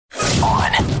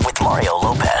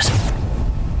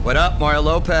What up, Mario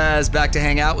Lopez? Back to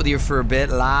hang out with you for a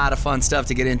bit. A lot of fun stuff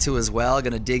to get into as well.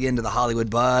 Going to dig into the Hollywood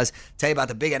buzz. Tell you about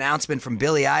the big announcement from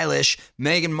Billie Eilish,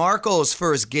 Meghan Markle's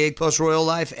first gig post royal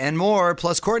life, and more.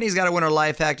 Plus, Courtney's got a winner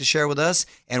life hack to share with us,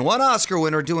 and one Oscar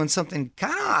winner doing something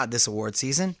kind of odd this award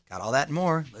season. Got all that and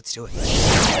more. Let's do it.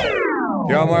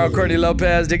 Yo, Mario Courtney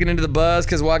Lopez digging into the buzz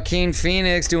because Joaquin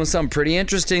Phoenix doing something pretty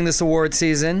interesting this award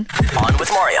season. On with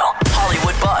Mario,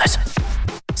 Hollywood Buzz.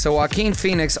 So Joaquin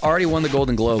Phoenix already won the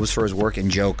Golden Globes for his work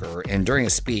in Joker, and during a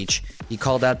speech, he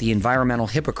called out the environmental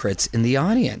hypocrites in the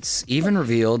audience. Even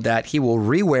revealed that he will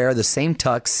rewear the same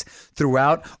tux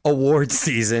throughout award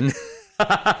season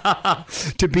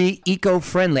to be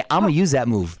eco-friendly. I'm gonna use that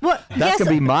move. Well, that's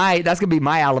gonna be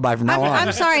my alibi from now on.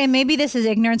 I'm sorry, and maybe this is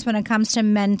ignorance when it comes to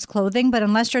men's clothing, but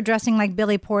unless you're dressing like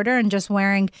Billy Porter and just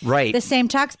wearing the same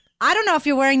tux. I don't know if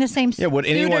you're wearing the same suit would or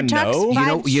anyone tux know?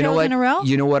 five shows in a row.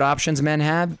 You know what options men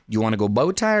have? You want to go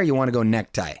bow tie or you want to go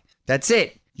necktie? That's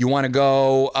it. You want to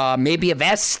go maybe a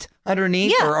vest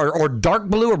underneath or dark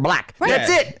blue or black. Right. That's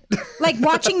it. Like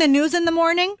watching the news in the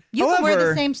morning, you can wear However,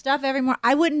 the same stuff every morning.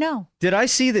 I wouldn't know. Did I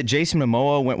see that Jason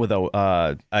Momoa went with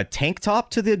a tank top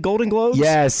to the Golden Globes?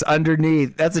 Yes,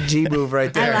 underneath. That's a G move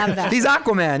right there. I love that. He's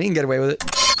Aquaman. He can get away with it.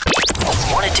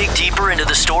 Want to dig deeper into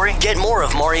the story? Get more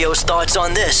of Mario's thoughts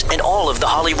on this and all of the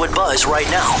Hollywood buzz right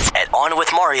now at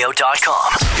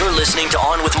OnWithMario.com. You're listening to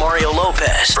On with Mario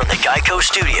Lopez from the Geico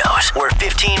Studios, where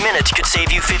 15 minutes could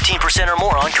save you 15% or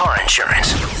more on car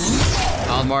insurance.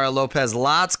 On Mario Lopez,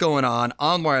 lots going on.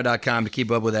 OnWithMario.com to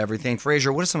keep up with everything.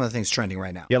 Frazier, what are some of the things trending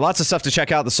right now? Yeah, lots of stuff to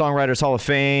check out. The Songwriters Hall of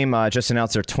Fame just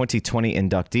announced their 2020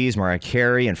 inductees. Mariah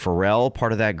Carey and Pharrell,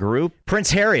 part of that group.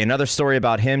 Prince Harry, another story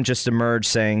about him just emerged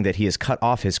saying that he has cut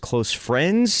off his close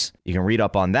friends. You can read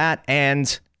up on that.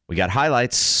 And we got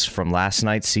highlights from last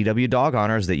night's CW Dog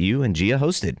Honors that you and Gia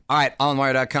hosted. All right,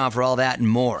 OnWithMario.com for all that and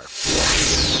more.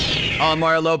 On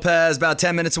Mario Lopez, about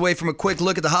 10 minutes away from a quick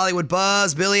look at the Hollywood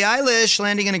buzz. Billie Eilish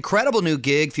landing an incredible new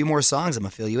gig. A few more songs. I'm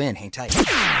going to fill you in. Hang tight.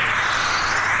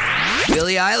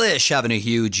 Billie Eilish having a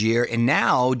huge year and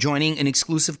now joining an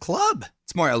exclusive club.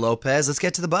 It's Mario Lopez. Let's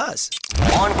get to the buzz.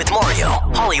 On with Mario,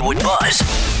 Hollywood Buzz.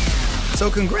 So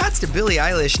congrats to Billie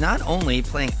Eilish, not only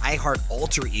playing iHeart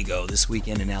Alter Ego this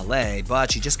weekend in LA,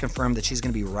 but she just confirmed that she's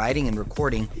going to be writing and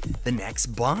recording the next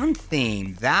Bond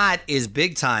theme. That is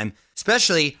big time,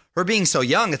 especially her being so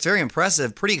young. It's very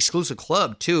impressive. Pretty exclusive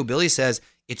club, too. Billie says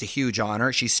it's a huge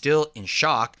honor. She's still in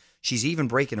shock. She's even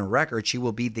breaking a record. She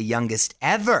will be the youngest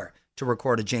ever to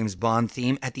record a James Bond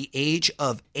theme at the age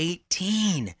of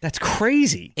 18. That's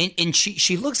crazy. And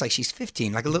she looks like she's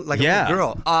 15, like a little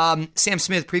girl. Sam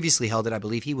Smith previously held it. I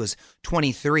believe he was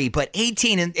 23, but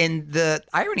 18. And the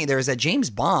irony there is that James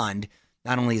Bond,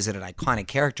 not only is it an iconic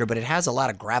character, but it has a lot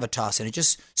of gravitas and it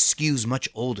just skews much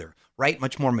older, right?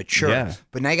 Much more mature. Yeah.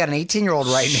 But now you got an 18-year-old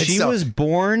writing it. She was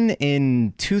born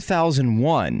in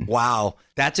 2001. Wow.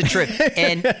 That's a trip.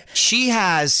 And she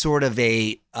has sort of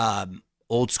a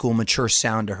old school mature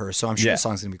sound to her, so I'm sure the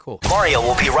song's gonna be cool. Mario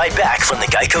will be right back from the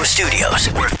Geico Studios,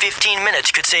 where 15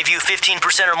 minutes could save you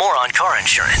 15% or more on car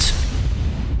insurance.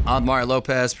 I'm Mario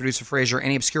Lopez, producer Frazier.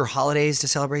 Any obscure holidays to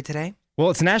celebrate today? Well,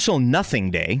 it's National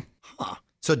Nothing Day. Huh.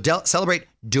 So celebrate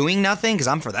doing nothing? Because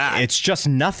I'm for that. It's just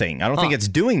nothing. I don't think it's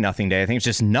doing nothing day. I think it's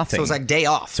just nothing. So it's like day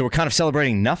off. So we're kind of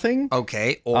celebrating nothing.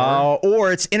 Okay.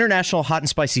 Or it's International Hot and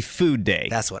Spicy Food Day.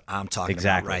 That's what I'm talking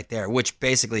about right there, which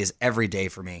basically is every day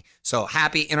for me. So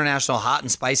happy International Hot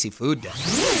and Spicy Food Day.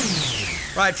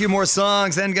 Right, a few more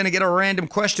songs, then going to get a random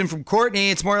question from Courtney.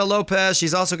 It's Mario Lopez.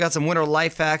 She's also got some winter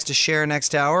life hacks to share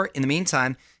next hour. In the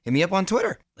meantime, hit me up on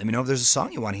Twitter. Let me know if there's a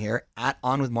song you want to hear at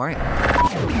On With Mario.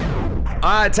 All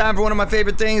right, time for one of my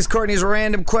favorite things, Courtney's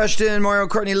random question. Mario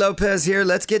Courtney Lopez here.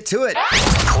 Let's get to it.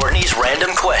 Courtney's random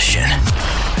question.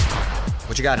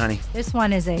 What you got, honey? This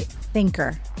one is a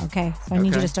thinker, okay? So I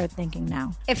need you to start thinking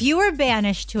now. If you were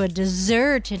banished to a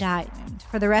deserted island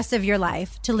for the rest of your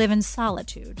life to live in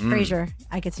solitude, Frazier,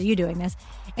 I could see you doing this,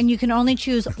 and you can only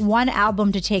choose one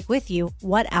album to take with you,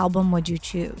 what album would you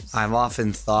choose? I've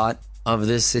often thought of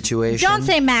this situation. Don't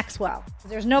say Maxwell,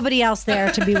 because there's nobody else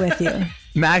there to be with you.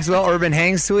 Maxwell Urban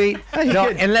Hang Suite? No,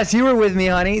 unless you were with me,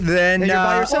 honey, then you're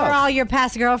by yourself. Or all your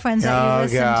past girlfriends that you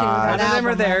listened to. That album.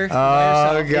 Remember there.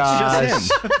 Oh, God. It's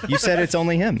just him. You said it's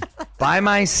only him. By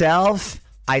myself,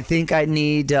 I think I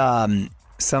need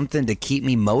something to keep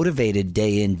me motivated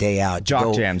day in, day out.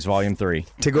 Jock Jams, Volume 3.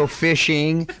 To go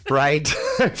fishing, right?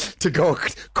 To go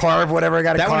carve whatever I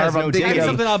got to carve. I'm thinking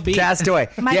something upbeat. Castaway.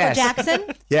 Michael Jackson?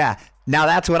 Yeah. Now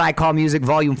that's what I call music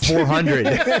volume 400.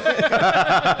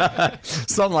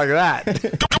 Something like that.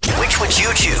 Which what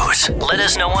you choose. Let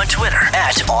us know on Twitter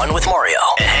 @OnWithMario.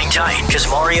 And hang tight, because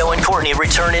Mario and Courtney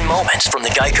return in moments from the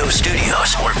Geico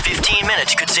Studios, where 15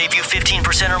 minutes could save you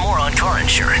 15% or more on car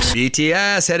insurance.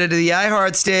 BTS headed to the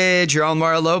iHeart stage. You're on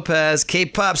Mario Lopez,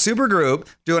 K-pop supergroup,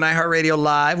 doing iHeartRadio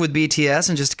Live with BTS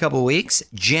in just a couple weeks,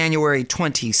 January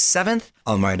 27th.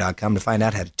 On Mario.com to find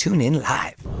out how to tune in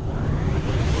live.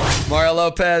 Mario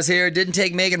Lopez here. Didn't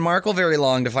take Meghan Markle very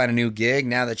long to find a new gig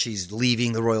now that she's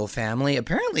leaving the royal family.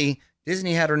 Apparently,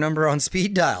 Disney had her number on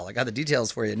speed dial. I got the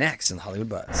details for you next in the Hollywood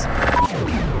Buzz.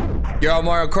 You're on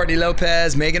Mario, Courtney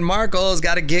Lopez. Meghan Markle's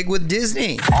got a gig with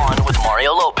Disney. On with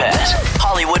Mario Lopez,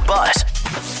 Hollywood Buzz.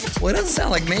 Well, it doesn't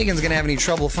sound like Meghan's going to have any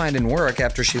trouble finding work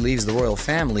after she leaves the royal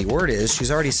family. Word is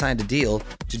she's already signed a deal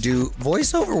to do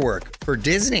voiceover work for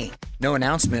Disney. No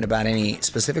announcement about any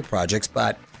specific projects,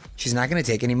 but she's not going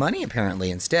to take any money,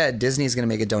 apparently. Instead, Disney is going to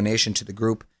make a donation to the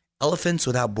group Elephants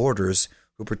Without Borders,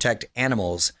 who protect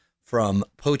animals from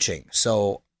poaching.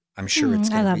 So I'm sure it's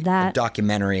going to be a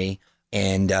documentary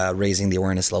and raising the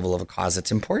awareness level of a cause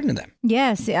that's important to them.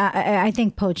 Yes, I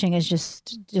think poaching is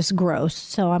just gross.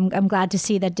 So I'm glad to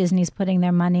see that Disney's putting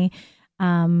their money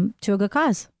to a good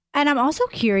cause. And I'm also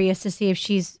curious to see if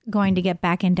she's going to get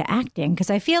back into acting, because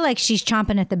I feel like she's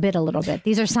chomping at the bit a little bit.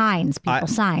 These are signs,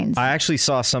 signs. I actually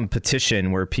saw some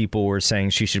petition where people were saying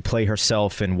she should play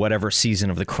herself in whatever season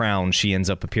of The Crown she ends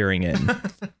up appearing in.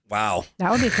 Wow. That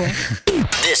would be cool.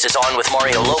 This is On with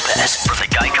Mario Lopez from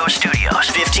the Geico Studios.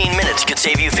 15 minutes could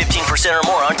save you 15% or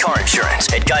more on car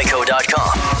insurance at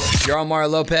geico.com. You're on Mario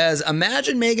Lopez.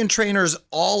 Imagine Meghan Trainor's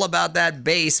All About That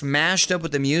Bass mashed up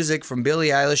with the music from Billie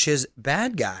Eilish's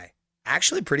Bad Guy.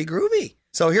 Actually pretty groovy.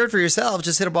 So hear it for yourself.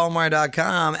 Just hit up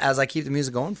allmario.com as I keep the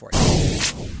music going for you.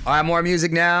 All right, more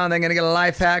music now. And then going to get a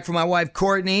life hack from my wife,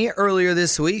 Courtney. Earlier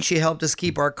this week, she helped us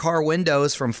keep our car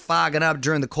windows from fogging up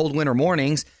during the cold winter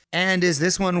mornings. And is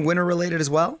this one winter related as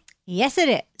well? Yes, it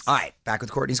is. All right, back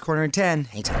with Courtney's Corner in 10.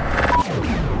 Hang tight.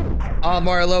 I'm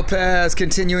Mario Lopez,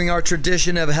 continuing our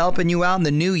tradition of helping you out in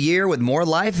the new year with more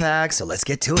life hacks. So let's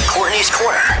get to it. Courtney's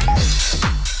Corner.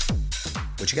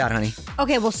 What you got, honey?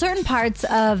 Okay, well, certain parts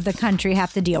of the country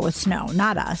have to deal with snow.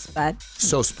 Not us, but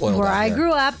so spoiled where out I there.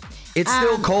 grew up. It's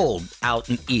still cold out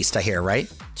in east, I hear,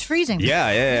 right? It's freezing.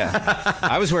 Yeah.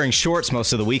 I was wearing shorts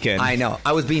most of the weekend. I know.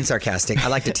 I was being sarcastic. I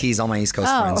like to tease all my East Coast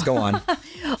friends. Go on.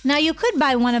 Now, you could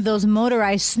buy one of those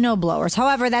motorized snow blowers.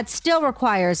 However, that still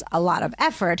requires a lot of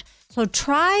effort. So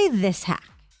try this hack.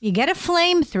 You get a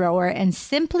flamethrower and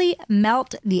simply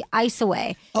melt the ice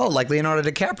away. Oh, like Leonardo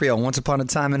DiCaprio, Once Upon a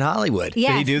Time in Hollywood.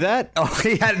 Yes. Did he do that? Oh,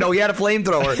 he had a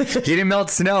flamethrower. He didn't melt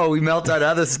snow. He melted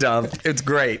other stuff. It's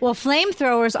great. Well,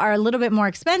 flamethrowers are a little bit more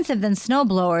expensive than snow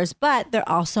blowers, but they're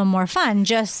also more fun.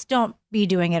 Just don't be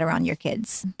doing it around your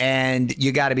kids. And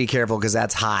you got to be careful because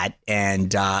that's hot and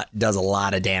does a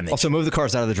lot of damage. Also, move the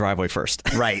cars out of the driveway first.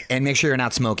 Right. And make sure you're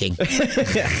not smoking.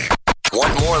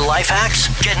 Want more life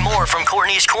hacks? Get more from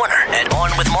Courtney's Corner at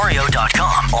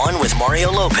OnWithMario.com. On with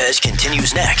Mario Lopez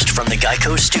continues next from the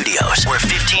Geico Studios, where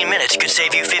 15 minutes could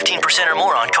save you 15% or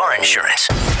more on car insurance.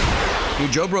 New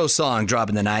Joe Bro song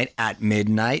dropping the night at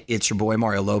midnight. It's your boy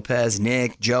Mario Lopez,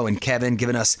 Nick, Joe, and Kevin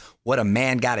giving us What a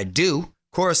Man Gotta Do.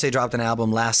 Of course, they dropped an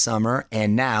album last summer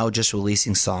and now just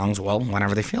releasing songs, well,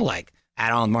 whenever they feel like.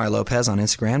 Add on Mario Lopez on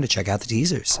Instagram to check out the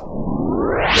teasers.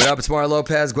 What up, it's Mario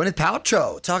Lopez. Gwyneth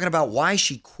Paltrow talking about why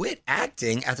she quit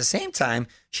acting. At the same time,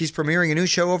 she's premiering a new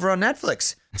show over on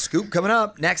Netflix. Scoop coming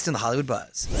up next in the Hollywood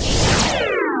Buzz.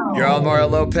 You're on Mario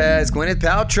Lopez. Gwyneth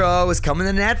Paltrow is coming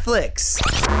to Netflix.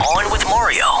 On with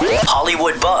Mario,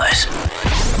 Hollywood Buzz.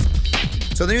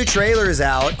 So the new trailer is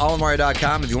out,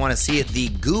 allmario.com if you want to see it. The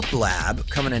Goop Lab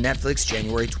coming to Netflix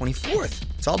January 24th.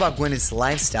 It's all about Gwyneth's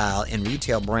lifestyle and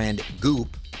retail brand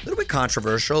Goop. A little bit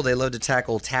controversial. They love to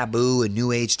tackle taboo and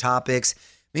new age topics.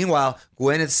 Meanwhile,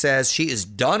 Gwyneth says she is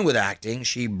done with acting.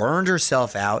 She burned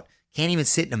herself out. Can't even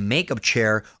sit in a makeup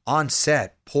chair on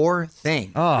set. Poor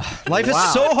thing. Oh, life is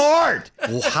so hard.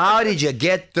 Well, how did you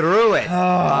get through it,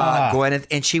 Gwyneth?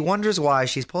 And she wonders why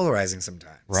she's polarizing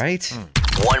sometimes. Right?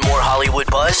 Want more Hollywood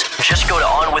Buzz? Just go to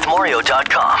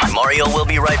OnWithMario.com. Mario will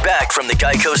be right back from the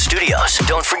Geico Studios.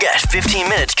 Don't forget, 15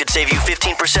 minutes could save you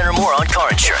 15% or more on car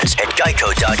insurance at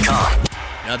Geico.com.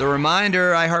 Another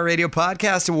reminder, iHeartRadio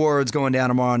Podcast Awards going down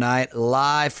tomorrow night,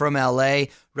 live from LA,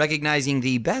 recognizing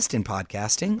the best in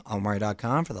podcasting.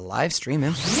 OnMario.com for the live stream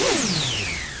info.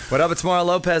 What up, it's Mario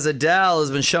Lopez. Adele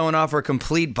has been showing off her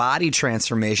complete body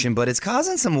transformation, but it's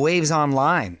causing some waves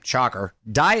online. Shocker.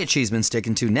 Diet she's been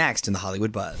sticking to next in the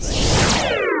Hollywood Buzz.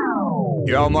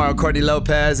 You're on Mario, Courtney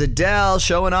Lopez. Adele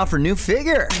showing off her new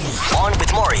figure. On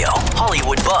with Mario,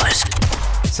 Hollywood Buzz.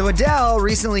 So Adele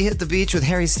recently hit the beach with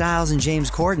Harry Styles and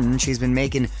James Corden. She's been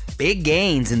making big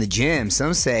gains in the gym.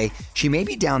 Some say she may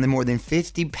be down to more than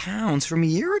 50 pounds from a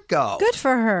year ago. Good for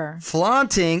her.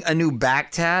 Flaunting a new back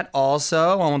tat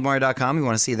also on OneWithMario.com. You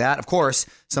want to see that? Of course,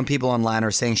 some people online are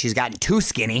saying she's gotten too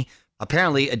skinny.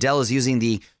 Apparently, Adele is using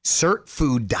the Cert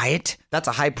Food diet. That's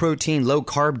a high-protein,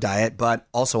 low-carb diet, but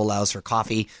also allows for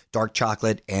coffee, dark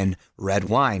chocolate, and red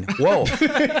wine. Whoa.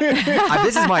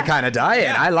 This is my kind of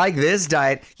diet. I like this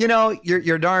diet. You know,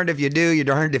 you're darned if you do, you're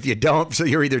darned if you don't. So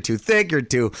you're either too thick, you're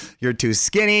too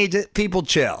skinny. Just, people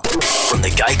chill. From the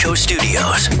Geico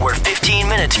Studios, where 15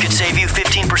 minutes could save you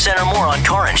 15% or more on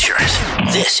car insurance.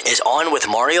 This is On with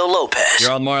Mario Lopez.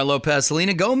 You're on Mario Lopez.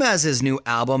 Selena Gomez's new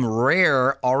album,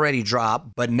 Rare, already dropped,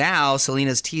 but now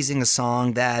Selena's teasing a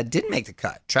song that didn't make the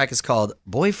cut. The track is called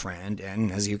Boyfriend, and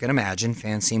as you can imagine,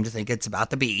 fans seem to think it's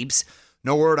about the Biebs.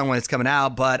 No word on when it's coming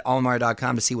out, but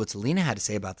OnWithMario.com to see what Selena had to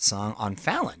say about the song on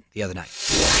Fallon the other night.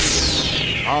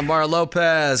 On Mario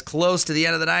Lopez, close to the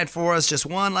end of the night for us. Just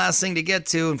one last thing to get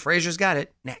to, and Frasier's got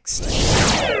it next.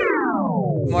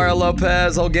 Mario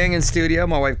Lopez, whole gang in studio.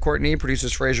 My wife Courtney,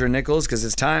 producers Frasier and Nichols, because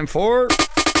it's time for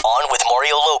On with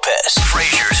Mario Lopez,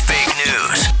 Frasier's Fake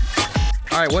News.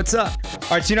 All right, what's up?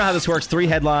 All right, so you know how this works. 3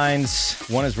 headlines.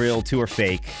 1 is real, 2 are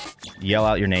fake. Yell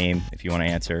out your name if you want to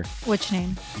answer. Which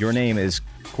name? Your name is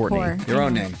Courtney. Core. Your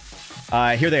own name.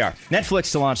 Here they are.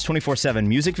 Netflix to launch 24/7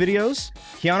 music videos.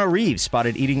 Keanu Reeves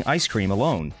spotted eating ice cream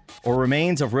alone. Or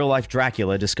remains of real-life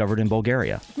Dracula discovered in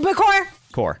Bulgaria. But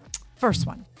Core. first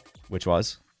one. Which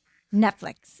was?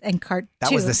 Netflix and Cartoon.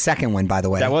 That was the second one, by the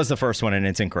way. That was the first one, and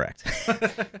it's incorrect.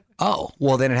 Oh,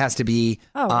 well, then it has to be...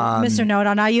 Mr.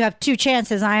 Know-It-All. Now you have 2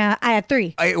 chances. I had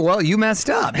 3. well, you messed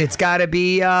up. It's got to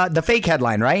be the fake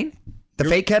headline, right? The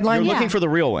fake headline? You're looking for the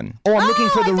real one. Oh, I'm looking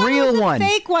for the real one.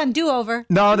 Fake one. Do-over.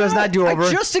 No, there's not do-over.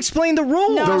 I just explained the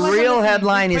rules. No, the I wasn't real listening.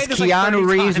 headline is Keanu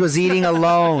Reeves was eating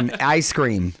alone ice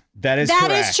cream. That is That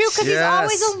correct. is true because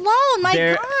Yes. he's always alone. My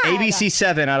God. ABC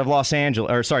 7 out of San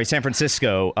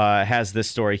Francisco has this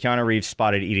story. Keanu Reeves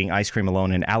spotted eating ice cream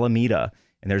alone in Alameda,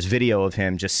 and there's video of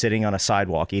him just sitting on a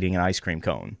sidewalk eating an ice cream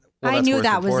cone. Well, I that's knew worth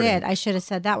that reporting. was it. I should have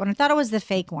said that one. I thought it was the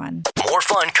fake one. More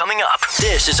fun coming up.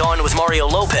 This is On with Mario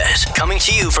Lopez, coming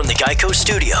to you from the Geico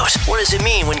Studios. What does it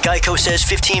mean when Geico says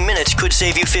 15 minutes could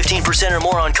save you 15% or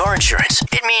more on car insurance?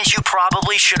 It means you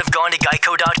probably should have gone to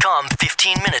geico.com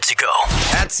 15 minutes ago.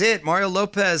 That's it. Mario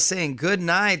Lopez saying good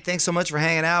night. Thanks so much for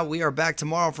hanging out. We are back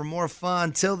tomorrow for more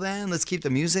fun. Till then, let's keep the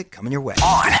music coming your way.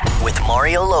 On with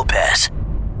Mario Lopez.